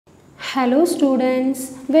Hello students,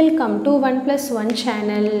 welcome to 1+1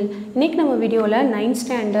 channel. இன்னைக்கு நம்ம வீடியோல 9th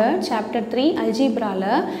standard chapter 3 algebra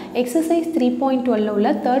exercise 3.12 உள்ள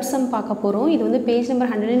third sum பார்க்க போறோம். இது வந்து page number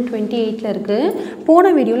 128ல இருக்கு.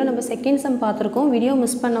 போன வீடியோல நம்ம second sum பார்த்திருக்கோம். வீடியோ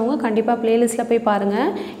மிஸ் பண்ணவங்க கண்டிப்பா playlistல போய் பாருங்க.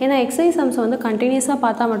 ஏனா exercise sums வந்து கண்டினியூஸா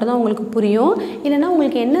பார்த்தா மட்டும் தான் உங்களுக்கு புரியும். இல்லனா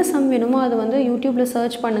உங்களுக்கு என்ன sum வேணுமோ அது வந்து YouTubeல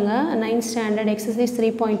search பண்ணுங்க. 9th standard exercise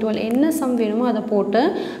 3.12 என்ன sum வேணுமோ அத போட்டு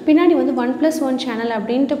பின்னாடி வந்து 1+1 channel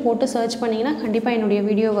அப்படினு போட்டு search பண்ணீங்கன்னா கண்டிப்பா என்னோட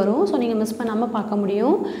வீடியோ வரும் சோ நீங்க மிஸ் பண்ணாம பார்க்க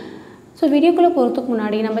முடியும் சோ வீடியோக்குள்ள போறதுக்கு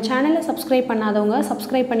முன்னாடி நம்ம சேனலை சப்ஸ்கிரைப் பண்ணாதவங்க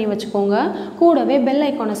சப்ஸ்கிரைப் பண்ணி வச்சுக்கோங்க கூடவே பெல்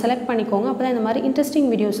ஐகானை செலக்ட் பண்ணிக்கோங்க அப்பதான் இந்த மாதிரி இன்ட்ரஸ்டிங்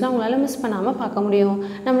வீடியோஸ்லாம் உங்களால மிஸ் பண்ணாம பார்க்க முடியும்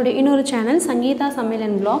நம்மளுடைய இன்னொரு சேனல் சங்கீதா சமையல்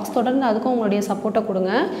and vlogs தொடர்ந்து அதுக்கு உங்களுடைய சப்போர்ட்ட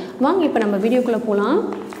கொடுங்க வாங்க இப்போ நம்ம வீடியோக்குள்ள போலாம்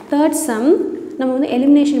third sum நம்ம வந்து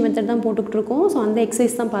எலிமினேஷன் மெத்தட் தான் போட்டுக்கிட்டு இருக்கோம் சோ அந்த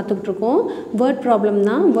எக்சர்சைஸ் தான் பார்த்துக்கிட்டு இருக்கோம் வேர்ட் ப்ராப்ளம்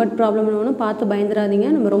தான் வேர்ட் ப்ராப்ளம்னு பார்த்து பயந்துராதீங்க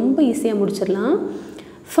நம்ம ரொம்ப ஈஸியா முடிச்சிரலாம்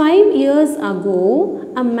 5 years ago,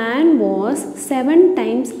 a man was 7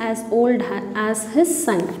 times as old as his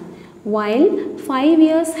son, while 5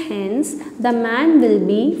 years hence, the man will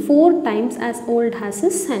be 4 times as old as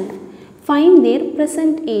his son. Find their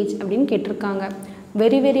present age. அப்படினு கேட்டிருக்காங்க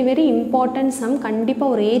very important sum கண்டிப்பா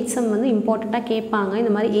ஒரு age sum வந்து இம்பார்ட்டண்டா கேட்பாங்க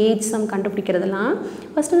இந்த மாதிரி age sum கண்டுபிடிக்கிறதெல்லாம்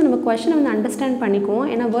first நம்ம question வந்து அண்டர்ஸ்டாண்ட் பண்ணிக்குவோம்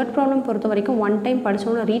ஏனா வேர்ட் ப்ராப்ளம் பொறுத்த வரைக்கும் ஒன் டைம்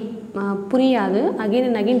படிச்சோம்னா ரீட் புரியாது again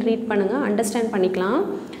and again ரீட் பண்ணுங்க அண்டர்ஸ்டாண்ட் பண்ணிக்கலாம்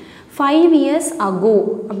 5 years ago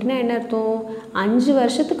அப்படினா என்ன அர்த்தம் 5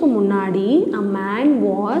 வருஷத்துக்கு முன்னாடி a man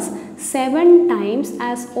was 7 times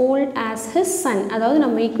as old as his son அதாவது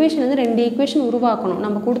நம்ம ஈக்குவேஷன் வந்து ரெண்டு ஈக்குவேஷன் உருவாக்கணும்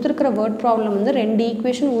நம்ம கொடுத்திருக்கிற வேர்ட் ப்ராப்ளம் வந்து ரெண்டு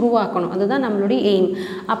ஈக்குவேஷன் உருவாக்கணும் அதுதான் நம்மளுடைய எய்ம்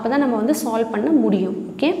அப்பதான் நம்ம வந்து சால்வ் பண்ண முடியும்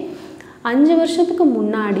ஓகே 5 வருஷத்துக்கு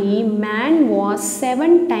முன்னாடி man was 7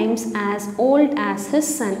 times as old as his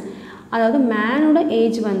son அதாவது மேனோட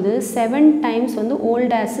ஏஜ் வந்து 7 டைம்ஸ் வந்து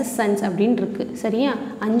old as his sons அப்படினு இருக்கு சரியா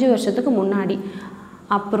 5 வருஷத்துக்கு முன்னாடி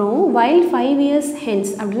அப்புறம் while 5 years hence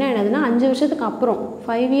அப்படினா என்னதுன்னா 5 வருஷத்துக்கு அப்புறம்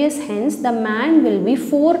 5 years hence the man will be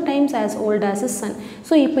 4 times as old as his son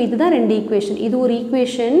so இப்போ இதுதான் ரெண்டு ஈக்குவேஷன் இது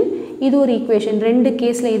ஒரு ஈக்குவேஷன் ரெண்டு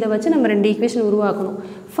கேஸ்ல இத வச்சு நம்ம ரெண்டு ஈக்குவேஷன் உருவாக்கணும்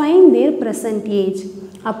find their present age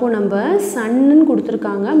அப்போ நம்ம சன்னு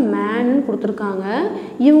கொடுத்திருக்காங்க மேன்னு கொடுத்திருக்காங்க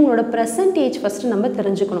இவங்களோட present age ஃபர்ஸ்ட் நம்ம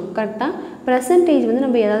தெரிஞ்சுக்கணும் கரெக்ட்டா present age வந்து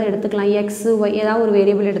நம்ம ஏதாவது எடுத்துக்கலாம் x y ஏதாவது ஒரு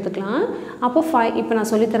வேரியபிள் எடுத்துக்கலாம் அப்போ 5 இப்போ நான்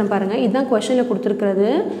சொல்லி தரேன் பாருங்க இதுதான் क्वेश्चनல கொடுத்திருக்கிறது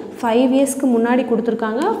 5 இயர்ஸ்க்கு முன்னாடி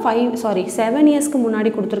கொடுத்திருக்காங்க 7 இயர்ஸ்க்கு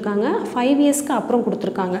முன்னாடி கொடுத்திருக்காங்க 5 இயர்ஸ்க்கு அப்புறம்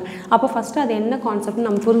கொடுத்திருக்காங்க அப்போ ஃபர்ஸ்ட் அது என்ன கான்செப்ட்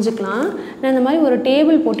நம்ம புரிஞ்சுக்கலாம் நான் இந்த மாதிரி ஒரு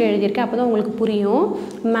டேபிள் போட்டு எழுதி இருக்கேன் அப்பதான் உங்களுக்கு புரியும்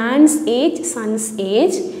man's age son's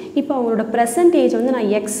age இப்போ அவங்களோட present age வந்து நான்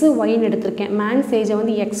x y ன்னு எடுத்துர்க்கேன் man's age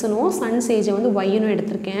வந்து x னோ son's age வந்து y னோ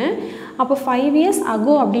எடுத்துர்க்கேன் அப்ப 5 years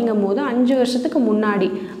ago அப்படிங்கும்போது 5 வருஷத்துக்கு முன்னாடி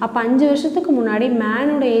அப்ப 5 வருஷத்துக்கு முன்னாடி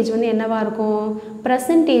manோட age வந்து என்னவா இருக்கும்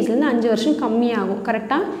present ageல இருந்து 5 வருஷம் கம்மியாகும்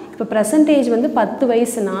கரெக்ட்டா இப்போ present age வந்து 10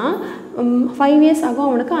 வயசுனா 5 years ago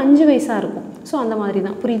அவனுக்கு 5 வயசா இருக்கும் சோ அந்த மாதிரி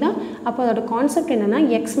தான் புரியுதா அப்ப அதோட கான்செப்ட் என்னன்னா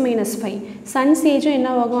x - 5 son's age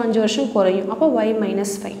என்னவாகும் 5 வருஷம் குறையும் அப்ப y -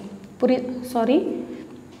 5 சாரி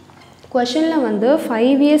क्वेश्चनல வந்து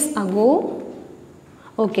 5 years ago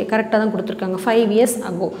ஓகே கரெக்ட்டா தான் கொடுத்திருக்காங்க 5 years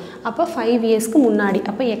ago அப்ப 5 இயர்ஸ்க்கு முன்னாடி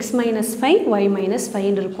அப்ப x - 5 y - 5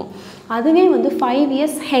 ன்னு இருக்கும் அதுவே வந்து 5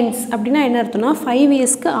 years hence அப்படினா என்ன அர்த்தம்னா 5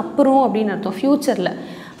 இயர்ஸ்க்கு அப்புறம் அப்படின அர்த்தம் ஃபியூச்சர்ல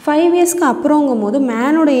 5 இயர்ஸ்க்கு அப்புறம்ங்கும்போது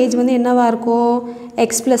மேனோட ஏஜ் வந்து என்னவா இருக்கும்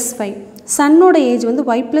x + 5 சன்னோட ஏஜ் வந்து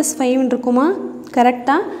y + 5 ன்னு இருக்குமா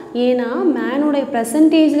கரெக்ட்டா ஏனா மேனோட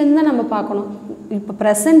present ageல இருந்து தான் நம்ம பார்க்கணும் இப்போ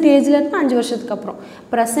present ageல இருந்து 5 வருஷத்துக்கு அப்புறம்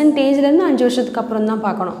present ageல இருந்து 5 வருஷத்துக்கு அப்புறம் தான்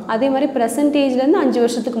பார்க்கணும் அதே மாதிரி present ageல இருந்து 5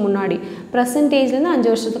 வருஷத்துக்கு முன்னாடி present ageல இருந்து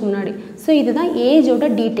 5 வருஷத்துக்கு முன்னாடி சோ இதுதான் ஏஜோட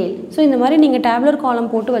டீடைல் சோ இந்த மாதிரி நீங்க டேபுலர்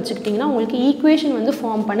காலம் போட்டு வச்சிட்டீங்கன்னா உங்களுக்கு ஈக்குவேஷன் வந்து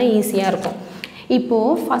ஃபார்ம் பண்ண ஈஸியா இருக்கும் இப்போ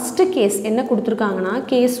ஃபர்ஸ்ட் கேஸ் என்ன கொடுத்திருக்காங்கன்னா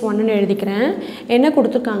கேஸ் 1 ன்னு எழுதிக்கிறேன் என்ன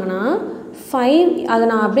கொடுத்திருக்காங்கன்னா 5 அத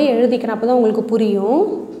நான் அப்படியே எழுதிக்கிறேன் அப்பதான் உங்களுக்கு புரியும்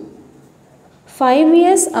 5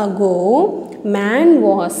 years ago man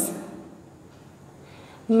was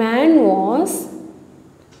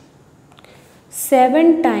 7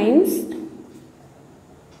 times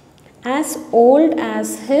as old as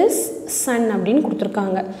his son அப்படினு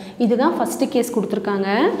கொடுத்திருக்காங்க இதுதான் ஃபர்ஸ்ட் கேஸ் கொடுத்திருக்காங்க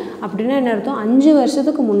அப்படினா என்ன அர்த்தம் 5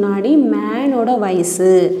 வருஷத்துக்கு முன்னாடி மேனோட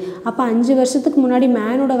வயசு அப்ப 5 வருஷத்துக்கு முன்னாடி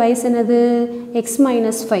மேனோட வயசு என்னது x -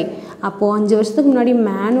 5 அப்போ 5 வருஷத்துக்கு முன்னாடி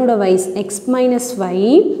மேனோட வயசு x -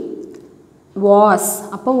 5 was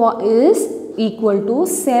அப்போ is equal to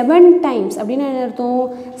 7 times அப்படினா என்ன அர்த்தம்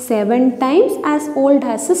 7 times as old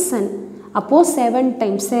as his son அப்போ 7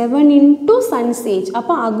 times 7 into son's age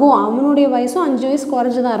அப்போ ago அவனுடைய வயசு 5 வயசு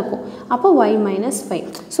குறைஞ்சதா இருக்கும் அப்போ y -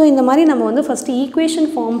 5 சோ இந்த மாதிரி நம்ம வந்து ஃபர்ஸ்ட் ஈக்குவேஷன்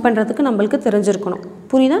ஃபார்ம் பண்றதுக்கு நமக்கு தெரிஞ்சிருக்கணும்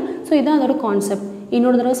புரியுதா சோ இதான் அதோட கான்செப்ட்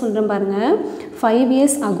இன்னொரு தடவை சொல்கிறேன் பாருங்கள். 5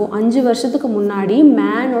 years ago 5 வருஷத்துக்கு முன்னாடி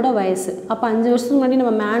மேனோட வயசு. அப்போ 5 வருஷத்துக்கு முன்னாடி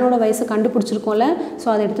நம்ம மேனோட வயசை கண்டுபிடிச்சிருக்கோம்ல. ஸோ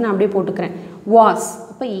அதை எடுத்து நான் அப்படியே போட்டுக்கிறேன். வாஸ்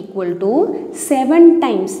அப்போ ஈக்குவல் டு 7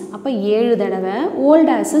 times அப்போ 7 தடவை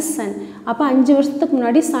ஓல்ட் ஆஸ் இஸ் சன். அப்போ 5 வருஷத்துக்கு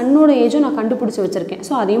முன்னாடி சன்னோட ஏஜும் நான் கண்டுபிடிச்சி வச்சுருக்கேன்.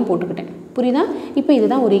 ஸோ அதையும் போட்டுக்கிட்டேன். புரியுதா? இப்போ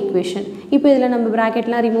இதுதான் ஒரு ஈக்குவேஷன். இப்போ இதில் நம்ம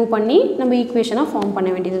ப்ராக்கெட்லாம் ரிமூவ் பண்ணி நம்ம ஈக்குவேஷனாக ஃபார்ம் பண்ண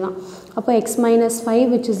வேண்டியது தான். அப்போ x minus 5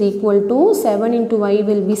 which is equal to 7 into y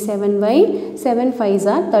will be 7y. 7 5s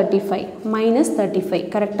are 35 minus 35.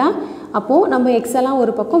 கரெக்டாக? அப்போது நம்ம x எல்லாம்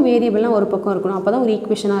ஒரு பக்கம் வேரியபிள்லாம் ஒரு பக்கம் இருக்கணும். அப்போ தான் ஒரு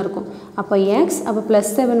ஈக்குவேஷனாக இருக்கும். அப்போ x அப்போ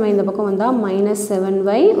ப்ளஸ் 7y இந்த பக்கம் வந்தால் minus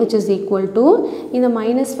 7y which is equal to இந்த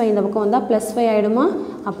மைனஸ் 5 இந்த பக்கம் வந்தால் ப்ளஸ் 5 ஆகிடுமா?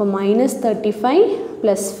 அப்போ மைனஸ் 35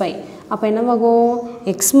 ப்ளஸ் 5. அப்போ என்னவாகும்?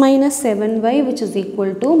 x minus 7y which is equal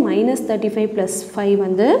to minus 35 plus 5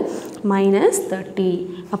 வந்து minus 30.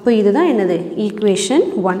 அப்போ இதுதான் என்னது? ஈக்குவேஷன்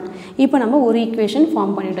 1. இப்போ நம்ம ஒரு ஈக்குவேஷன்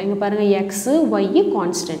ஃபார்ம் பண்ணிட்டோம். இங்கே பாருங்கள் x y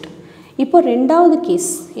கான்ஸ்டன்ட். இப்போ ரெண்டாவது கேஸ்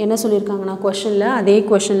என்ன சொல்லியிருக்காங்கன்னா கொஷனில் அதே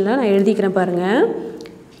கொஷனில் நான் எழுதிக்கிறேன் பாருங்கள்.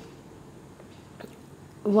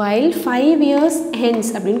 while 5 years hence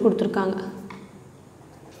அப்படின்னு கொடுத்துருக்காங்க.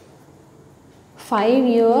 5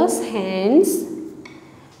 years hence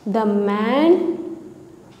the man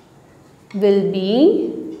will be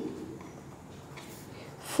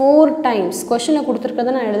 4 times. கொஷனில்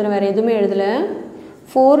கொடுத்துருக்கதை நான் எழுதுகிறேன், வேறு எதுவுமே எழுதலை.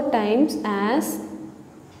 4 times as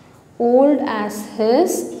old as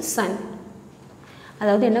his son.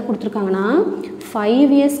 அதாவது என்ன கொடுத்துருக்காங்கன்னா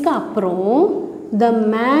 5 yearsக்கு அப்புறம் the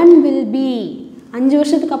man will be 5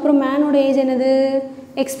 வருஷத்துக்கு அப்புறம் மேனோட ஏஜ் என்னது?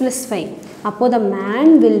 x plus 5. அப்போது the man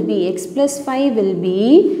will be x plus 5 will be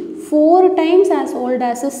 4 times as old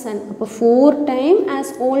as his son. அப்போ 4 times as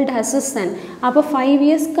old as his son. அப்போ 5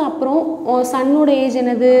 yearsக்கு அப்புறம் சன்னோட ஏஜ்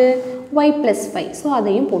என்னது? y plus 5. ஸோ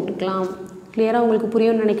அதையும் போட்டுக்கலாம். கிளியராக உங்களுக்கு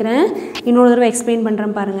புரியும்னு நினைக்கிறேன். இன்னொரு தடவை எக்ஸ்பிளைன்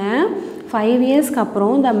பண்ணுறேன் பாருங்கள். 5 yearsக்கு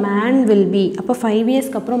அப்புறம் the man will be அப்போ 5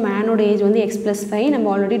 yearsக்கு அப்புறம் மேனோட ஏஜ் வந்து x plus 5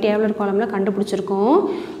 நம்ம ஆல்ரெடி டேபிளர் காலமில் கண்டுபிடிச்சிருக்கோம்.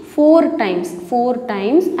 4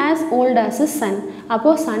 times as old as his son.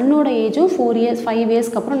 அப்போது சன்னோட ஏஜும் 5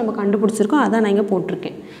 yearsக்கு அப்புறம் நம்ம கண்டுபிடிச்சிருக்கோம். அதான் நான் இங்கே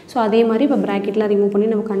போட்டிருக்கேன். ஸோ அதே மாதிரி இப்போ ப்ராக்கெட்லாம் ரிமூவ் பண்ணி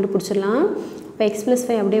நம்ம கண்டுபிடிச்சிடலாம். இப்போ x plus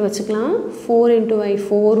 5 அப்படியே வச்சுக்கலாம். 4 into y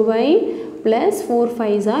 4y plus 4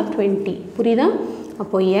 5s are 20. புரியுதா?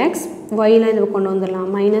 அப்போது x yலாம் இந்த பக்கம் கொண்டு வந்துடலாம்.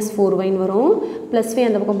 minus 4y வரும். ப்ளஸ் 5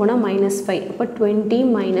 அந்த பக்கம் போனால் minus 5. அப்போ 20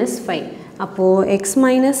 minus 5. அப்போது x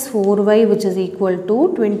minus 4y which is equal to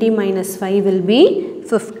 20 minus 5 will be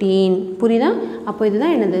 15. புரியுதா? அப்போ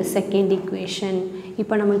இதுதான் என்னது? Second equation.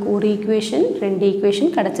 இப்போ நம்மளுக்கு ஒரு ஈக்குவேஷன் 2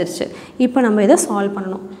 ஈக்குவேஷன் கிடச்சிருச்சு. இப்போ நம்ம இதை சால்வ்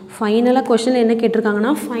பண்ணணும். ஃபைனலாக கொஷனில் என்ன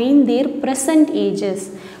கேட்டிருக்காங்கன்னா ஃபைண்ட் தேர் ப்ரெசன்ட் ஏஜஸ்.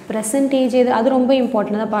 ப்ரெசன்ட் ஏஜ் எது? அது ரொம்ப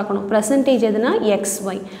இம்பார்ட்டண்ட்டாக பார்க்கணும். ப்ரெசன்ட் ஏஜ் எதுனா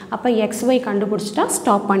xy. அப்போ xy கண்டுபிடிச்சிட்டா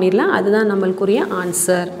ஸ்டாப் பண்ணிடலாம். அதுதான் நம்மளுக்குரிய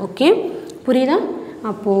ஆன்சர். ஓகே, புரியுதா?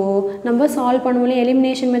 அப்போது நம்ம சால்வ் பண்ணுவோம்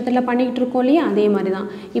எலிமினேஷன் மெத்தடில் பண்ணிக்கிட்டு இருக்கோம் இல்லையா? அதே மாதிரி தான்.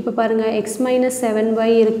 இப்போ பாருங்கள் x minus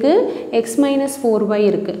 7y இருக்குது, x minus 4y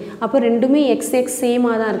இருக்குது. அப்போ ரெண்டுமே x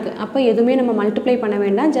சேமாக தான் இருக்குது. அப்போ எதுவுமே நம்ம மல்டிப்ளை பண்ண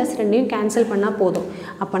வேண்டாம், ஜஸ்ட் ரெண்டையும் கேன்சல் பண்ணால் போதும்.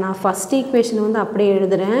 அப்போ நான் ஃபஸ்ட் ஈக்குவேஷனை வந்து அப்படியே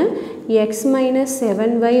எழுதுகிறேன். x minus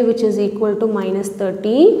 7y which is equal to minus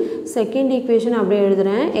 30. Second equation அப்படியே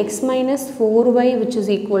எழுதுகிறேன். x minus 4y which is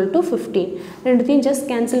equal to 15. ரெண்டுத்தையும் ஜஸ்ட்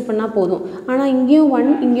கேன்சல் பண்ணால் போதும். ஆனால் இங்கேயும்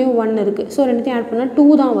 1 இங்கேயும் 1 இருக்குது. ஸோ ரெண்டுத்தையும் ஆட் பண்ணால்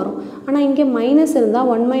 2 தான் வரும். ஆனால் இங்கே மைனஸ் இருந்தால்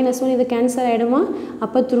 1 minus 1 இது கேன்சல் ஆகிடுமா?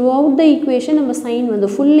 அப்போ த்ரூ அவுட் த ஈக்குவேஷன் நம்ம சைன் வந்து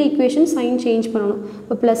ஃபுல் ஈக்குவேஷன் சைன் சேஞ்ச் பண்ணணும்.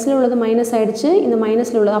 இப்போ ப்ளஸில் உள்ளது மைனஸ் ஆகிடுச்சு, இந்த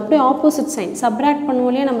மைனஸில் உள்ளது அப்படியே ஆப்போசிட் சைன் சப்ராக்ட்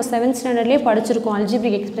பண்ணுவோம் இல்லையா? நம்ம 7th ஸ்டாண்டர்ட்லேயே படிச்சிருக்கோம்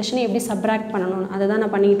அல்ஜிப்ரிக் எக்ஸ்பிரஷனை எப்படி சப்ராக்ட் பண்ணணும்னு. அதை தான்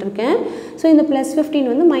நான் பண்ணிகிட்டு இருக்கேன். ஸோ இந்த ப்ளஸ் 15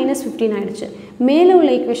 வந்து மைனஸ் 15 ஆகிடுச்சு. மேலே உள்ள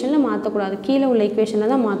ஈக்குவேஷனில் மாற்றக்கூடாது, கீழே உள்ள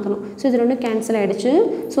ஈக்குவேஷனில் தான் மாற்றணும். ஸோ இது ரெண்டும் கேன்சல் ஆகிடுச்சு.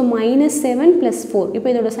 So minus 7 plus 4. இப்போ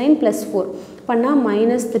இதோட சைன் ப்ளஸ் 4 பண்ணால்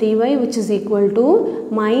minus 3y which is equal to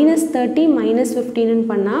minus 30 minus 15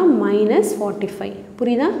 பண்ணால் minus 45.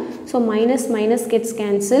 புரியுதா? So minus minus gets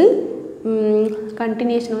cancel.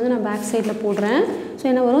 Continuation வந்து நான் பேக் சைடில் போடுறேன். ஸோ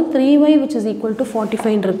என்ன வரும்? 3y which is equal to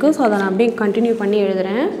 45 இருக்குது. ஸோ அதை நான் அப்படியே கண்டினியூ பண்ணி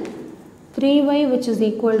எழுதுகிறேன். 3y which is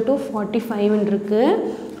equal to 45 இருக்குது.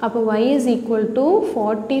 அப்போ y is equal to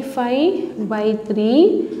 45 by 3.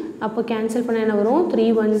 அப்போ கேன்சல் பண்ண என்ன வரும்? 3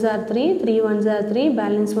 1s are 3, 3 1s are 3,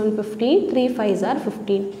 balance 1 15, 3 5s are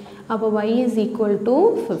 15. அப்போ y is equal to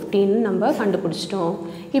 15 நம்ம கண்டுபிடிச்சிட்டோம்.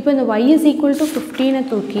 இப்போ இந்த y is equal to 15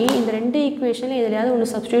 தூக்கி இந்த ரெண்டு ஈக்குவேஷனில் எதுலையாவது ஒன்று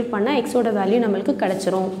சப்ஸ்டியூட் பண்ணால் எக்ஸோட வேல்யூ நம்மளுக்கு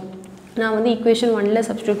கிடச்சிரும். நான் வந்து ஈக்குவேஷன் 1ல்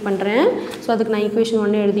சப்ஸ்டியூட் பண்ணுறேன். ஸோ அதுக்கு நான் ஈக்குவேஷன்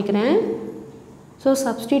 1 எழுதிக்கிறேன். So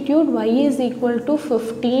substitute y is equal to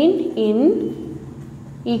 15 in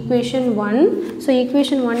equation 1. So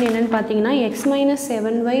equation 1 என்னென்னு பார்த்தீங்கன்னா x minus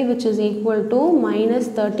 7y which is equal to minus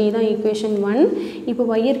 30 தான் equation 1. இப்போ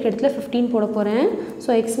y இருக்க இடத்துல 15 போட போகிறேன். So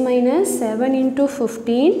x minus 7 into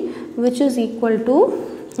 15 which is equal to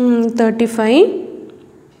 35.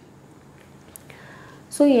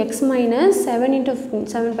 So x minus 7 into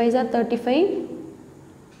 7 5s are 35.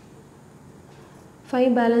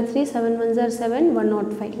 5 balance 3, 7 1s are 7,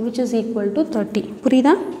 105, which is equal to 30.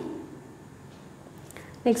 புரியுதா?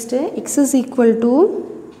 Next, x is equal to,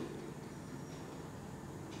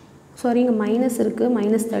 sorry, இங்க minus இருக்கு,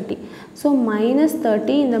 minus 30. So, minus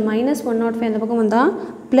 30, இந்த minus 105 அந்த பக்கம் வந்தா,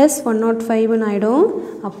 plus 105 ஆயிடும்.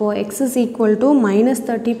 அப்போ x is equal to minus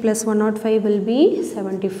 30 plus 105 will be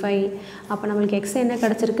 75. அப்போ நம்மளுக்கு x என்ன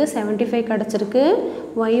கிடைச்சிருக்கு? 75 கிடைச்சிருக்கு.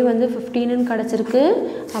 y வந்து 15 கிடைச்சிருக்கு.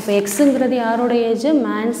 அப்போ xங்கிறது யாரோட age?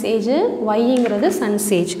 man's age. yங்கிறது son's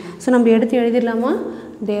age. So நம்ம எடுத்து எழுதிடலாமா?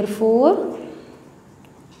 therefore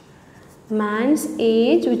man's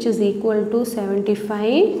age which is equal to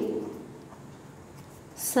 75,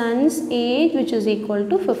 son's age which is equal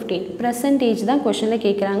to 15. present age தான் கொஸ்டின்ல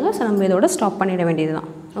கேக்குறாங்க. ஸோ நம்ம இதோட ஸ்டாப் பண்ணிட வேண்டியதுதான்.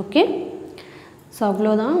 ஓகே, ஸோ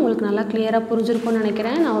அவ்வளோதான். உங்களுக்கு நல்லா கிளியராக புரிஞ்சிருக்கும்னு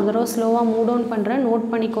நினைக்கிறேன். நான் ஒரு தடவை ஸ்லோவாக மூவ் டவுன் பண்ணுறேன், நோட்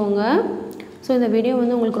பண்ணிக்கோங்க. ஸோ இந்த வீடியோ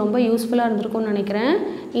வந்து உங்களுக்கு ரொம்ப யூஸ்ஃபுல்லாக இருந்திருக்கும்னு நினைக்கிறேன்.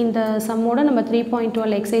 இந்த சம்மோட நம்ம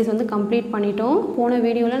 3.12 எக்ஸசைஸ் வந்து கம்ப்ளீட் பண்ணிட்டோம். போன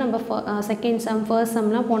வீடியோவில் நம்ம செகண்ட் சம் ஃபர்ஸ்ட்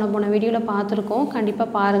சம்லாம் போன வீடியோவில் பார்த்துருக்கோம்.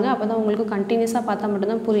 கண்டிப்பாக பாருங்கள், அப்போ தான் உங்களுக்கு கண்டினியூஸாக பார்த்தா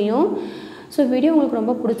மட்டும்தான் புரியும். ஸோ வீடியோ உங்களுக்கு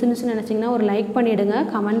ரொம்ப பிடிச்சிருந்துச்சுன்னு நினச்சிங்கன்னா ஒரு லைக் பண்ணிவிடுங்க,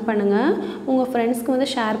 கமெண்ட் பண்ணுங்கள், உங்கள் ஃப்ரெண்ட்ஸ்க்கு வந்து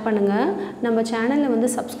ஷேர் பண்ணுங்கள். நம்ம சேனலில் வந்து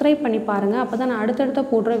சப்ஸ்கிரைப் பண்ணி பாருங்கள். அப்போ தான் நான் அடுத்தடுத்த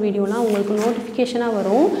போடுற வீடியோலாம் உங்களுக்கு நோட்டிஃபிகேஷனாக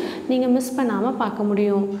வரும், நீங்கள் மிஸ் பண்ணாமல் பார்க்க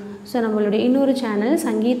முடியும். ஸோ நம்மளுடைய இன்னொரு சேனல்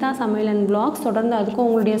சங்கீதா சமையல் அண்ட் வ்ளாக்ஸ், தொடர்ந்து அதுக்கும்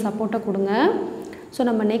உங்களுடைய சப்போர்ட்டை கொடுங்க. ஸோ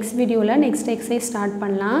நம்ம நெக்ஸ்ட் வீடியோவில் நெக்ஸ்ட் எக்ஸசைஸ் ஸ்டார்ட்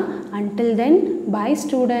பண்ணலாம். until then, bye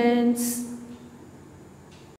students.